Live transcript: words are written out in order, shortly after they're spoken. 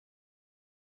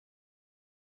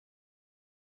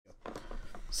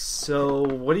So,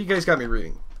 what do you guys got me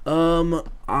reading?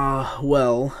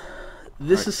 Well,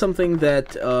 this is something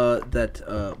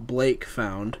that Blake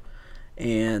found,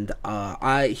 and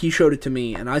he showed it to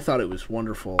me, and I thought it was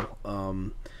wonderful.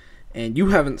 And you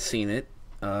haven't seen it,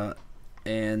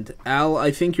 and Al,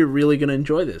 I think you're really gonna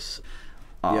enjoy this.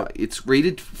 Yep. It's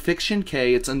rated Fiction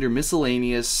K. It's under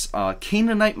miscellaneous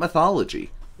Canaanite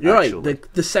mythology. You're right.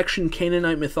 The section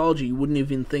Canaanite mythology, you wouldn't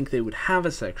even think they would have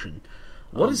a section.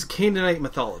 What is Canaanite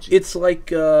mythology? It's like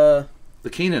the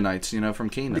Canaanites, from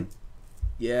Canaan.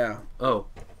 Yeah. Oh.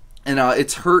 And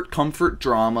it's hurt, comfort,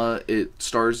 drama. It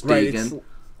stars Dagon.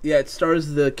 It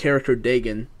stars the character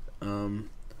Dagon.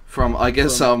 From I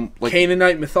guess like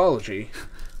Canaanite mythology.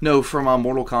 No, from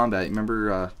Mortal Kombat.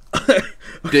 Remember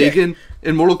Dagon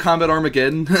in Mortal Kombat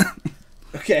Armageddon?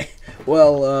 Okay.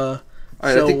 Well,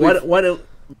 right, so why don't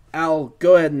Al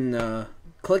go ahead and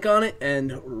click on it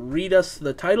and read us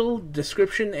the title,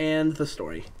 description, and the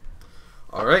story.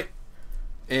 All right.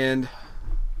 And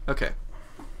okay.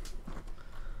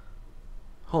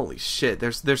 Holy shit!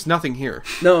 There's nothing here.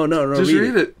 No. Just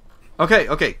read it.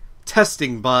 Okay.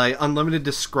 Testing by Unlimited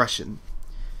Discretion.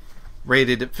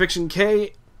 Rated Fiction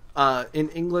K. In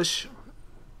English.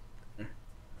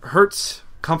 Hurts,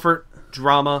 comfort,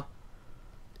 drama.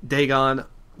 Dagon.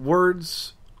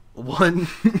 Words 1.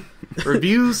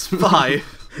 Reviews 5.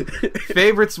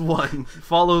 Favorites 1.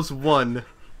 Follows 1.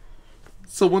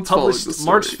 So once published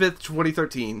March 5th,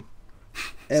 2013.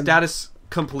 And status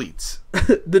complete.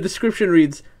 The description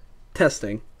reads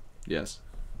testing. Yes.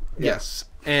 Yes.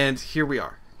 And here we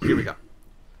are. Here we go.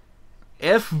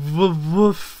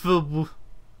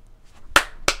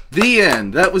 The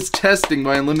end. That was Testing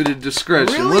by Unlimited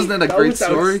Discretion. Really? Wasn't that a great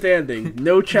story? Outstanding.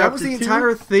 No chapter. That was the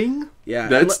entire thing? Yeah.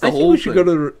 That's the whole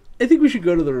thing. I think we should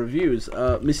go to the reviews.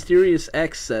 Mysterious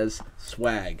X says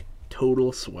swag.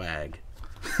 Total swag.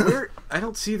 I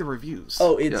don't see the reviews.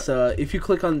 Oh, it's if you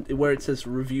click on where it says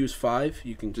reviews 5,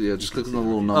 you can just click on the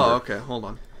little number. Oh, okay. Hold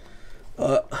on.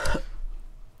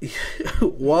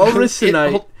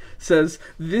 Walrusonite says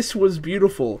this was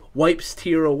beautiful. Wipes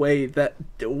away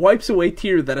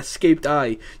tear that escaped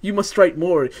eye. You must write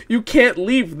more. You can't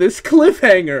leave this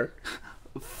cliffhanger.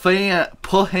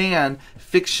 Pohan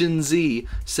Fiction Z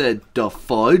said the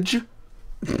fudge.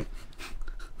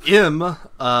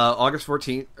 August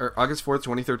 4th,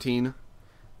 2013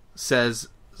 says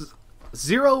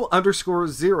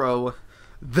 0_0.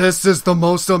 This is the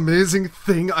most amazing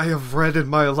thing I have read in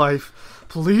my life.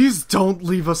 Please don't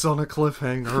leave us on a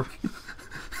cliffhanger.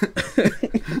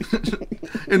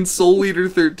 And Soul Eater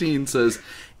 13 says,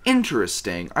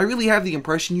 interesting. I really have the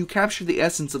impression you captured the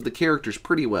essence of the characters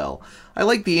pretty well. I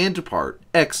like the end part.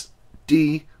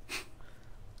 XD.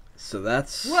 So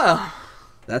that's... Well...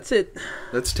 That's it.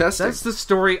 That's Testing. That's the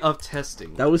story of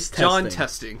Testing. That was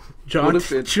Testing. John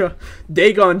Testing.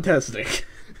 Dagon Testing.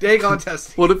 Dagon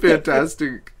Testing. What a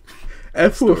fantastic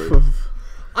story.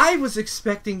 I was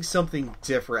expecting something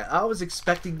different. I was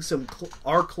expecting some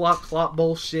R-clop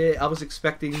bullshit. I was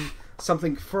expecting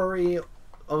something furry.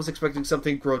 I was expecting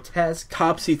something grotesque.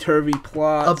 Topsy-turvy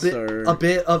plots. A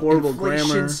bit of horrible inflation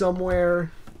grammar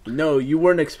somewhere. No, you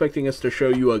weren't expecting us to show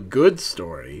you a good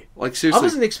story. Like, seriously. I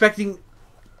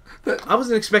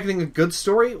wasn't expecting a good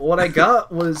story. What I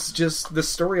got was just the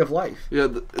story of life. Yeah,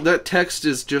 that text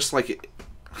is just like...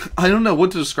 I don't know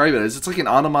what to describe it as. It's like an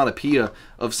onomatopoeia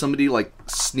of somebody, like,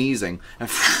 sneezing.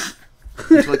 And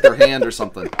into, like, their hand or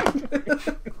something.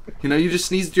 You just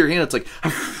sneeze into your hand, it's like...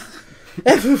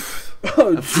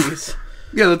 Oh, jeez.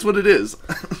 Yeah, that's what it is.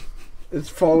 It's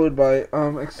followed by,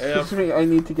 excuse me, I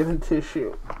need to get a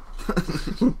tissue.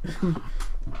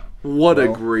 What a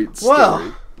great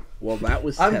story. Well, that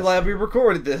was I'm glad we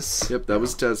recorded this. Yep, that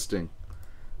was Testing.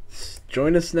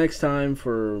 Join us next time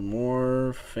for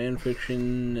more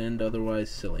fanfiction and otherwise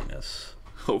silliness.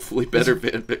 Hopefully better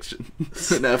fanfiction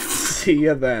than F. See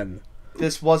ya then.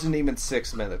 This wasn't even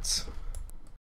 6 minutes.